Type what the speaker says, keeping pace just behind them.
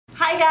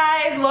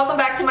Hi guys, welcome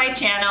back to my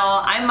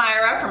channel. I'm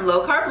Myra from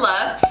Low Carb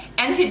Love,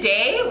 and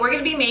today we're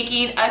going to be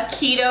making a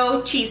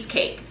keto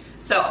cheesecake.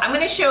 So I'm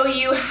going to show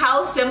you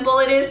how simple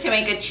it is to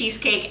make a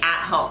cheesecake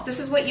at home. This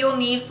is what you'll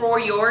need for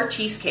your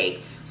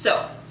cheesecake.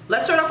 So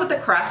let's start off with the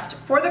crust.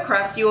 For the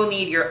crust, you will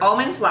need your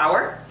almond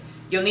flour,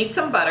 you'll need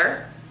some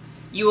butter,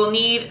 you will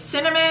need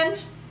cinnamon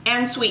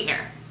and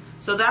sweetener.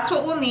 So that's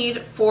what we'll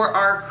need for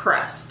our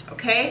crust,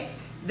 okay?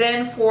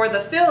 Then for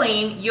the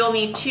filling, you'll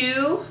need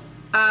two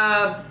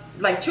of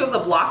the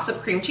blocks of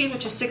cream cheese,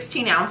 which is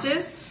 16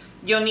 ounces.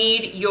 You'll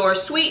need your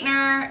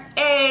sweetener,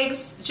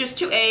 eggs, just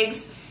 2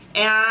 eggs,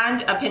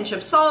 and a pinch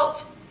of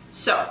salt.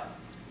 So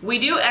we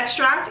do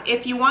extract.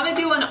 If you want to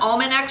do an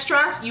almond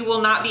extract, you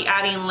will not be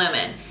adding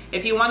lemon.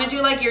 If you want to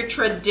do like your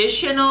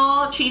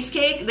traditional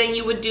cheesecake, then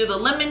you would do the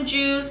lemon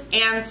juice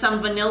and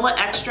some vanilla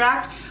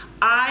extract.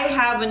 I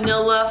have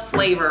vanilla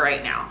flavor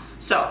right now.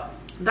 So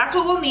that's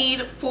what we'll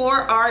need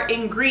for our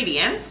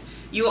ingredients.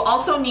 You will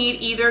also need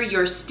either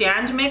your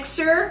stand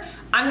mixer.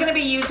 I'm gonna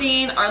be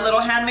using our little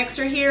hand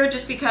mixer here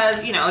just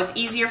because, you know, it's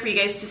easier for you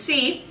guys to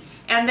see.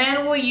 And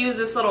then we'll use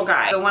this little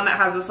guy, the one that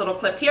has this little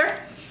clip here.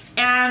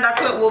 And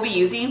that's what we'll be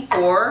using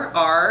for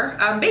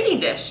our baking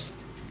dish.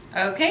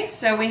 Okay,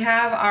 so we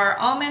have our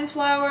almond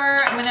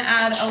flour. I'm gonna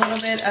add a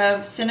little bit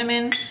of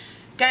cinnamon.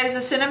 Guys, the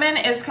cinnamon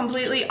is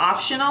completely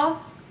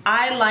optional.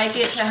 I like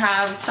it to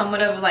have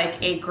somewhat of like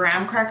a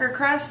graham cracker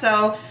crust.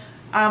 So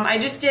I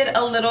just did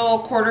a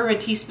little 1/4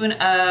 teaspoon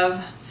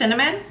of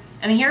cinnamon,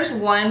 and here's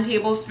 1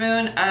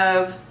 tablespoon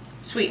of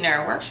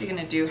sweetener. We're actually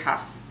gonna do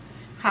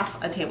half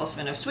a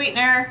tablespoon of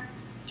sweetener,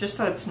 just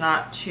so it's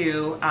not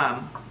too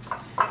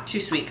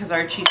sweet, because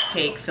our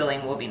cheesecake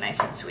filling will be nice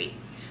and sweet.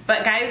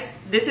 But guys,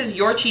 this is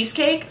your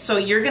cheesecake, so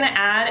you're gonna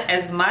add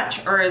as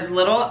much or as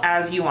little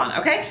as you want,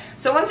 okay?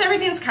 So once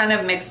everything's kind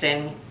of mixed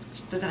in,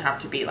 it doesn't have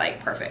to be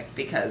like perfect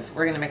because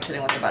we're gonna mix it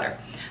in with the butter.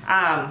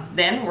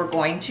 Then we're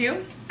going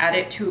to add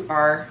it to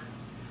our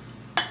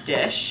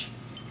dish.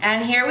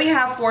 And here we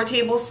have 4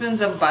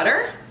 tablespoons of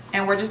butter,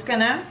 and we're just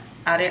gonna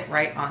add it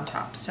right on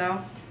top. So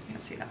you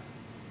can see that.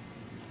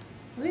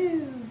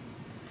 Woo.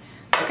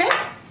 Okay,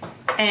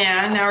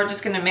 and now we're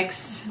just gonna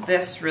mix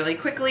this really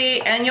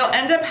quickly, and you'll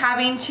end up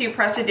having to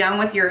press it down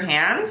with your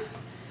hands,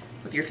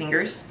 with your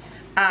fingers,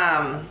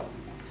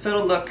 so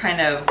it'll look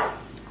kind of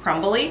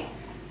crumbly.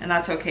 And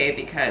that's okay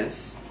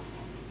because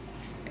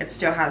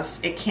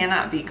it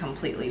cannot be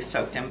completely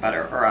soaked in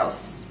butter, or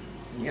else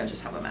you'll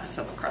just have a mess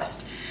of a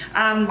crust.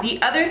 The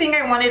other thing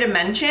I wanted to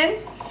mention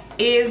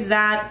is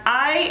that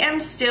I am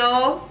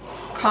still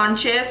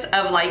conscious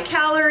of like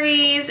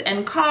calories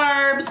and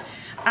carbs,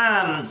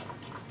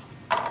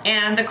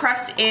 and the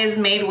crust is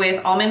made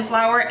with almond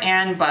flour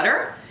and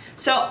butter.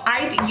 So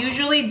I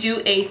usually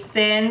do a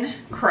thin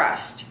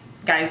crust.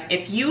 Guys,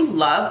 if you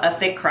love a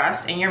thick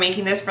crust and you're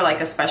making this for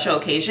like a special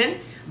occasion,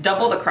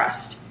 double the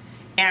crust.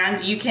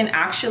 And you can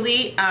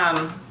actually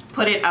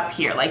put it up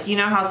here. Like, you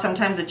know how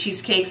sometimes the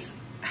cheesecakes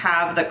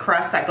have the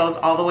crust that goes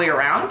all the way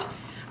around?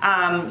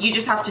 You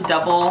just have to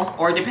double,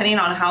 or depending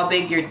on how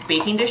big your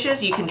baking dish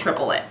is, you can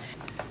triple it.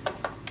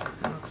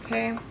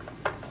 Okay.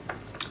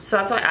 So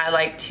that's why I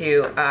like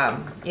to,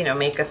 you know,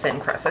 make a thin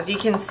crust. As you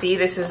can see,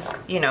 this is,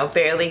 you know,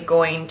 barely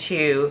going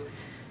to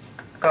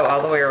go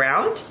all the way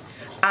around.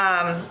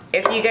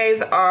 If you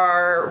guys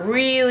are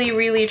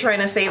really trying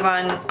to save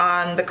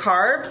on the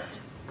carbs,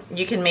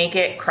 you can make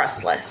it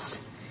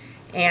crustless.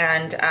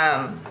 And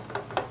I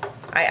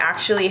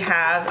actually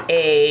have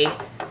a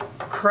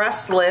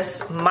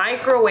crustless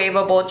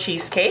microwavable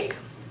cheesecake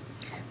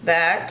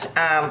that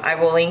I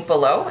will link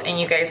below, and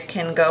you guys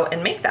can go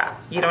and make that.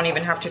 You don't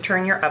even have to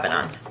turn your oven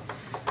on.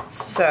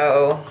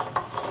 So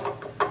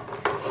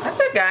that's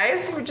it,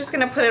 guys. We're just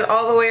gonna put it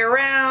all the way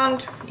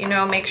around, you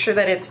know, make sure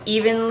that it's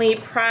evenly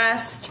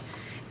pressed.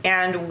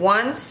 And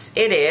once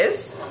it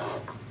is,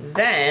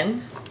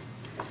 then,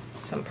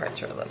 some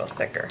parts are a little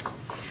thicker.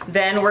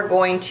 Then we're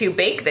going to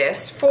bake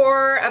this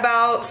for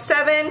about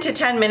 7 to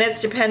 10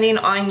 minutes, depending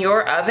on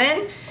your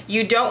oven.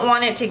 You don't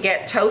want it to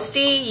get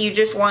toasty. You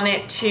just want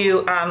it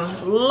to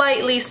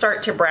lightly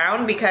start to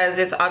brown, because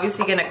it's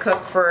obviously gonna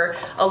cook for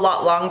a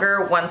lot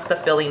longer once the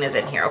filling is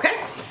in here, okay?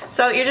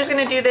 So you're just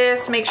gonna do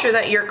this, make sure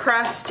that your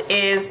crust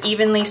is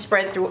evenly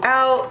spread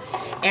throughout.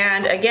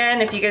 And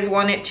again, if you guys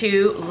want it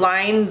to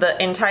line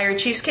the entire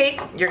cheesecake,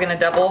 you're gonna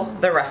double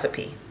the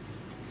recipe.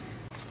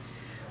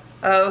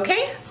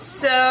 Okay,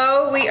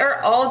 so we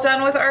are all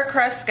done with our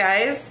crust,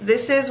 guys.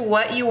 This is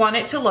what you want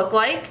it to look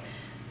like.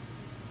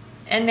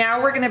 And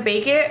now we're gonna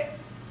bake it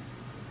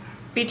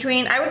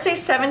between, I would say,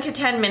 7 to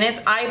 10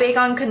 minutes. I bake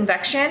on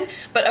convection,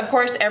 but of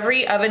course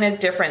every oven is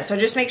different. So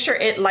just make sure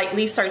it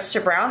lightly starts to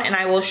brown, and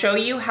I will show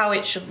you how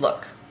it should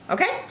look.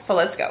 Okay, so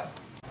let's go.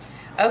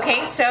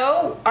 Okay,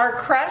 so our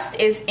crust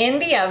is in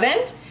the oven,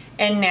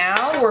 and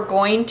now we're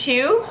going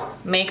to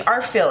make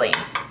our filling.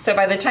 So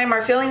by the time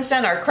our filling's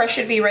done, our crust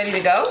should be ready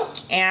to go,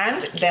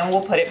 and then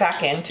we'll put it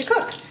back in to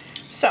cook.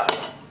 So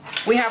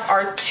we have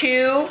our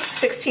two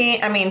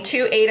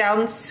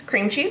 8-ounce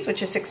cream cheese,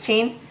 which is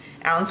 16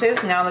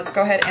 ounces. Now let's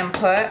go ahead and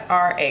put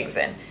our eggs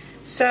in.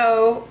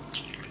 So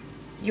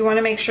you want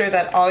to make sure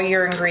that all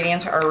your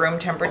ingredients are room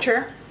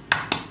temperature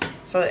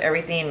so that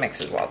everything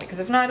mixes well, because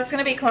if not, it's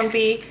going to be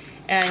clumpy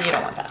and you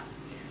don't want that.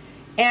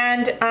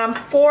 And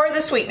for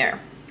the sweetener,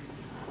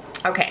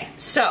 okay,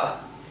 so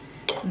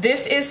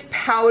this is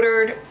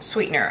powdered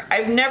sweetener.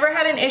 I've never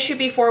had an issue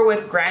before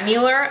with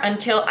granular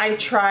until I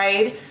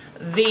tried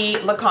the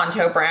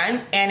Lecanto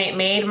brand, and it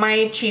made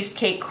my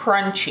cheesecake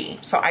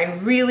crunchy. So I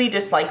really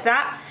dislike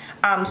that.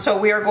 So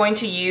we are going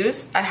to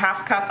use a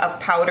half cup of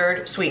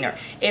powdered sweetener.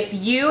 If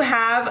you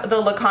have the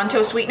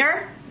Lecanto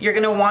sweetener, you're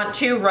gonna want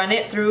to run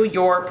it through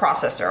your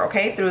processor,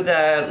 okay? Through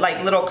the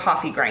like little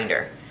coffee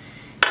grinder.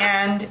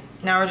 And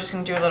now we're just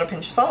gonna do a little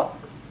pinch of salt.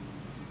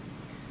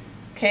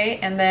 Okay,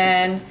 and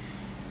then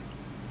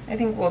I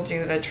think we'll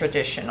do the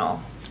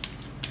traditional.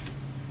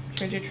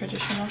 Should I do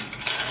traditional?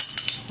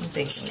 I'm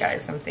thinking,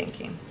 guys, I'm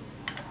thinking.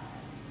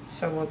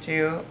 So we'll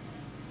do,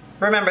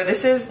 remember,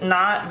 this is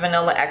not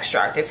vanilla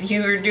extract. If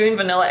you're doing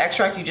vanilla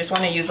extract, you just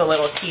want to use a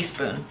little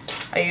teaspoon.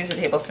 I use a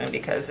tablespoon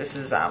because this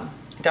is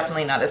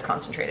definitely not as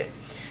concentrated.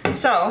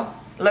 So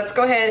let's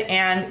go ahead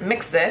and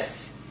mix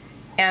this,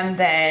 and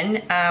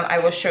then I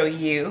will show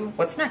you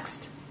what's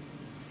next.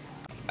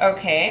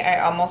 Okay, I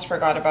almost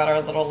forgot about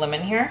our little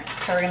lemon here.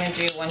 So we're going to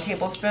do 1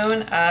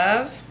 tablespoon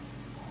of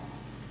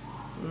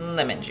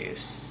lemon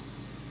juice.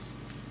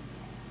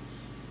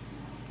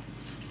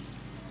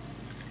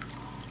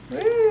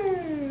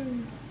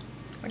 Woo!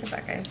 Look at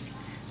that, guys.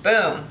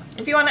 Boom.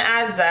 If you want to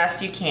add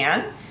zest, you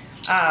can.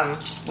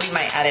 We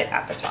might add it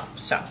at the top.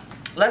 So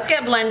let's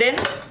get blended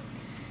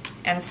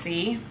and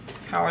see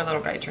how our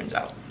little guy turns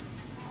out.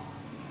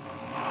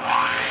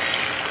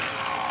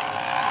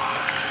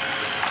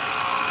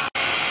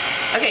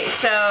 Okay,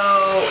 so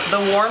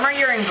the warmer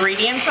your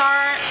ingredients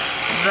are,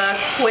 the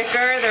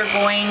quicker they're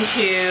going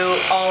to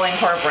all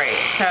incorporate.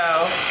 So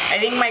I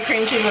think my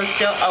cream cheese was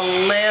still a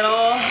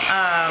little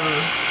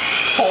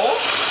cold.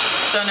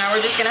 So now we're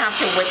just gonna have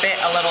to whip it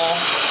a little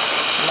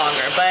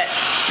longer, but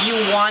you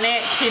want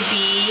it to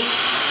be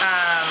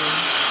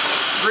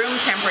room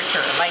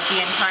temperature, like the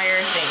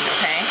entire thing,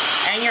 okay?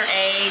 And your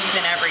eggs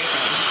and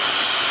everything.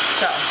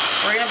 So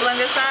we're gonna blend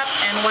this up,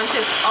 and once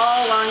it's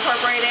all well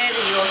incorporated,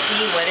 you will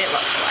see what it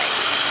looks like.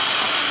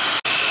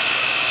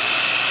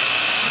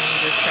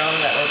 Just show them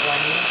that we're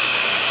blending.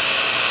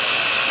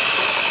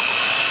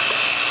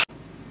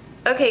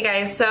 Okay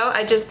guys, so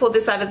I just pulled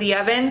this out of the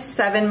oven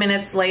 7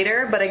 minutes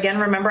later, but again,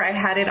 remember I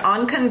had it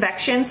on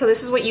convection, so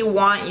this is what you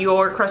want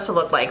your crust to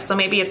look like. So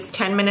maybe it's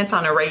 10 minutes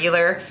on a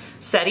regular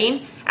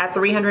setting at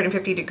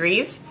 350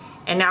 degrees.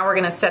 And now we're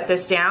gonna set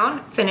this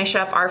down, finish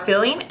up our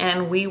filling,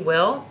 and we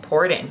will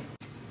pour it in.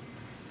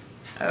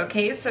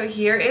 Okay, so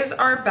here is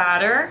our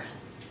batter.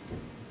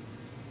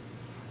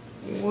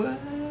 Whoa,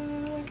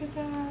 look at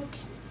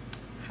that.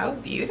 How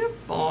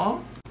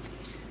beautiful.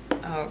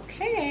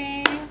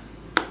 Okay.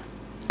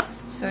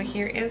 So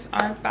here is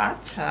our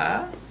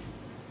batter.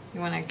 You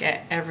want to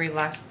get every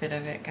last bit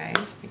of it,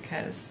 guys,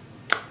 because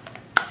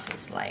this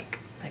is like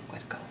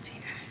liquid gold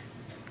here.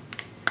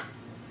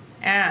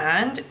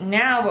 And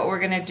now what we're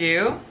going to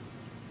do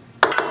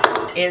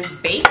is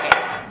bake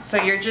it. So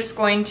you're just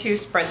going to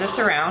spread this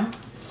around,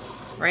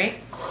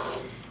 right?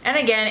 And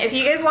again, if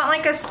you guys want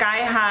like a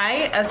sky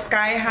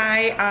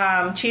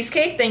high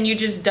cheesecake, then you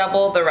just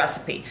double the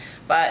recipe.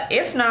 But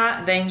if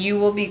not, then you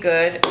will be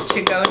good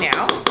to go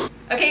now.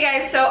 Okay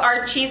guys, so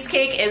our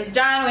cheesecake is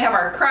done. We have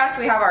our crust,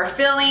 we have our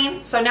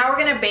filling. So now we're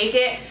gonna bake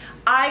it.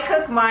 I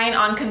cook mine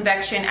on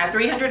convection at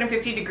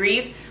 350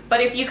 degrees,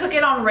 but if you cook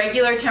it on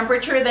regular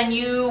temperature, then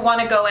you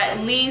wanna go at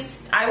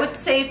least, I would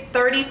say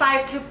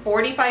 35 to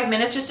 45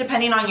 minutes, just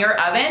depending on your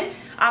oven.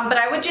 But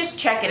I would just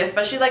check it,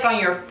 especially like on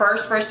your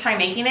first time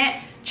making it.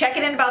 Check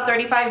it in about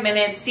 35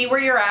 minutes, see where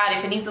you're at.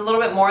 If it needs a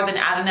little bit more, then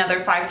add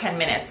another 5-10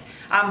 minutes.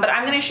 But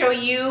I'm gonna show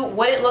you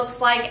what it looks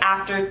like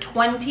after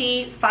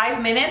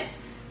 25 minutes,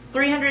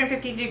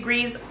 350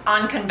 degrees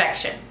on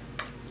convection.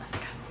 Let's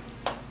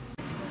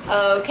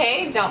go.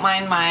 Okay, don't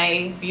mind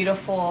my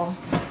beautiful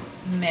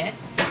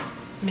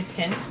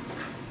mitten.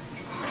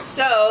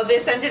 So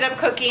this ended up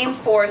cooking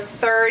for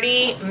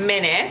 30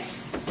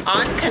 minutes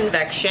on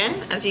convection.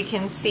 As you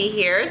can see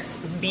here, it's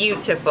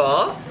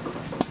beautiful.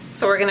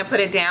 So we're gonna put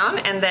it down,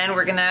 and then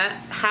we're gonna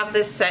have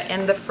this set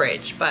in the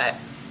fridge, but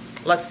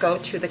let's go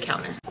to the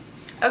counter.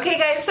 Okay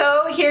guys,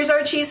 so here's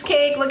our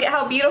cheesecake. Look at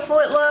how beautiful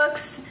it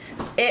looks.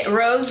 It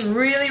rose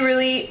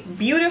really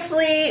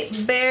beautifully,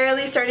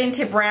 barely starting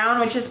to brown,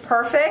 which is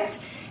perfect.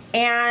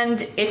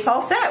 And it's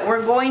all set.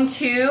 We're going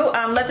to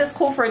let this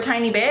cool for a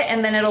tiny bit,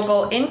 and then it'll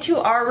go into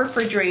our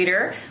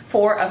refrigerator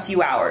for a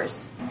few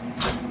hours.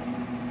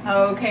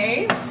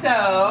 Okay,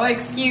 so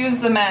excuse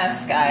the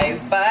mess,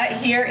 guys, but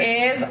here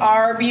is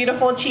our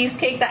beautiful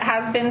cheesecake that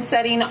has been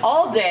setting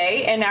all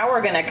day, and now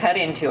we're gonna cut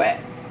into it.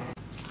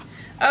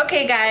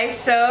 Okay guys,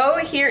 so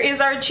here is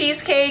our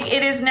cheesecake.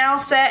 It is now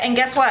set, and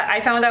guess what?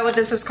 I found out what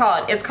this is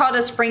called. It's called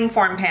a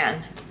springform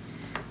pan.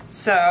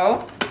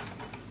 So,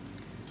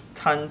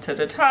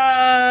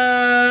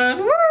 Ton-ta-da-ton!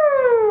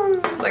 Woo!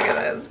 Look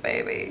at this,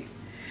 baby.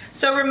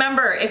 So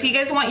remember, if you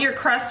guys want your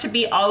crust to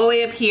be all the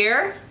way up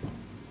here,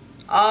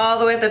 all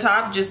the way at the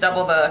top, just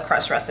double the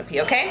crust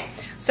recipe, okay?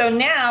 So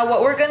now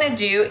what we're gonna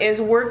do is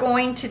we're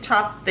going to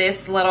top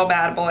this little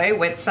bad boy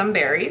with some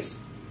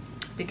berries,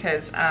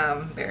 because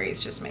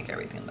berries just make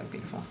everything look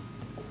beautiful.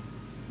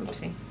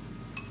 Oopsie.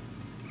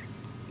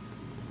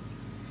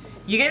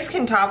 You guys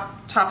can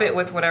top it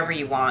with whatever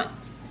you want.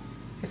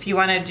 If you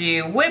want to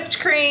do whipped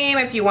cream,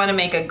 if you want to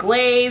make a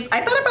glaze. I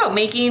thought about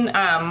making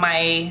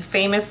my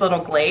famous little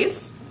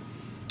glaze.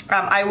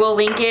 I will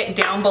link it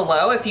down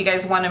below if you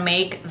guys want to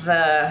make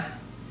the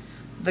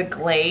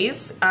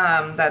glaze.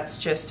 That's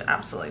just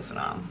absolutely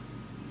phenomenal.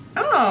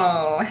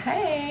 Oh,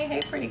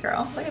 hey pretty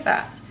girl, look at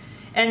that.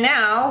 And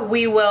now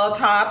we will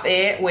top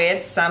it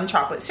with some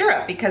chocolate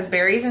syrup, because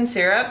berries and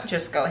syrup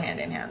just go hand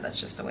in hand.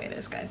 That's just the way it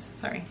is, guys,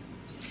 sorry.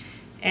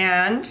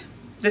 And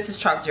this is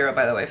Chalk Zero,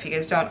 by the way, if you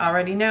guys don't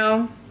already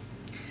know.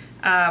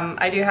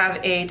 I do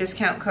have a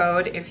discount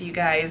code if you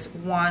guys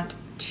want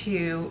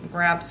to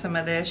grab some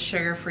of this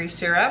sugar-free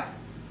syrup.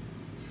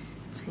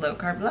 It's Low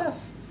Carb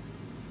Love.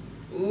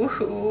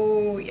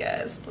 Ooh,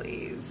 yes,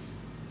 please.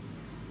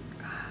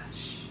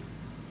 Gosh.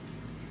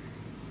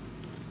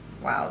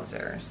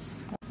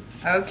 Wowzers.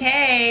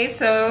 Okay,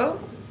 so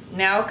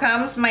now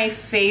comes my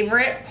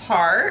favorite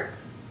part.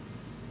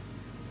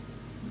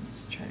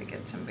 Let's try to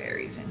get some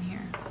berries in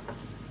here.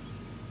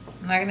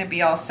 I'm not gonna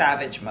be all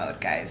savage mode,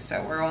 guys,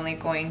 so we're only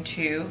going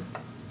to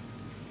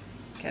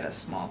get a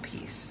small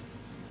piece.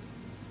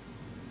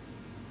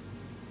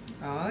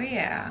 Oh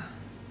yeah.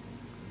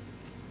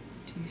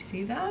 Do you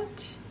see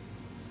that?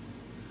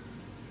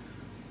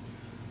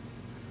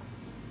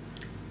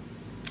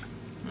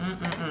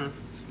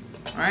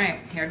 All right,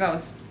 here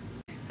goes.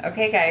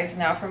 Okay guys,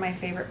 now for my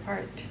favorite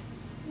part.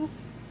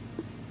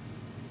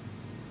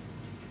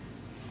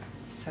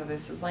 So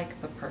this is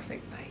like the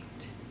perfect bite.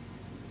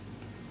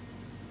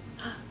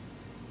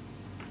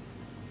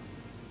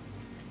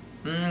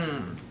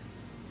 Mmm.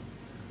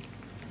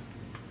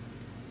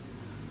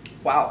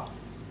 Wow.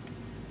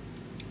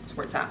 That's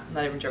where it's at. I'm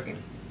not even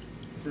joking.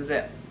 This is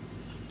it.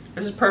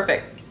 This is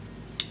perfect.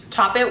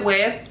 Top it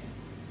with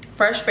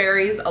fresh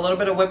berries, a little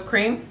bit of whipped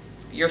cream.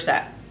 You're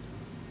set.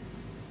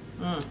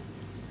 Mmm.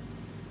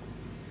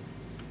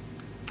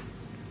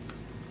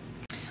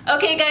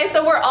 Okay guys,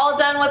 so we're all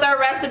done with our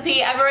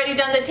recipe. I've already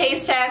done the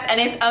taste test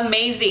and it's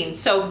amazing.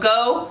 So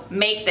go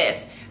make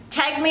this.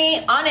 Tag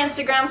me on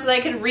Instagram so that I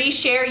can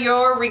reshare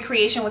your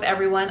recreation with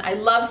everyone. I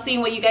love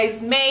seeing what you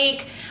guys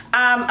make.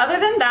 Other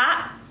than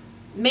that,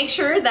 make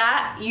sure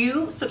that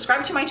you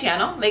subscribe to my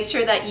channel. Make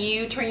sure that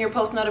you turn your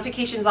post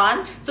notifications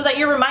on so that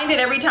you're reminded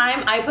every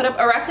time I put up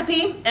a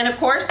recipe. And of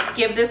course,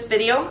 give this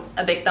video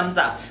a big thumbs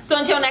up. So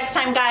until next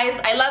time guys,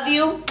 I love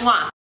you.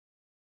 Mwah.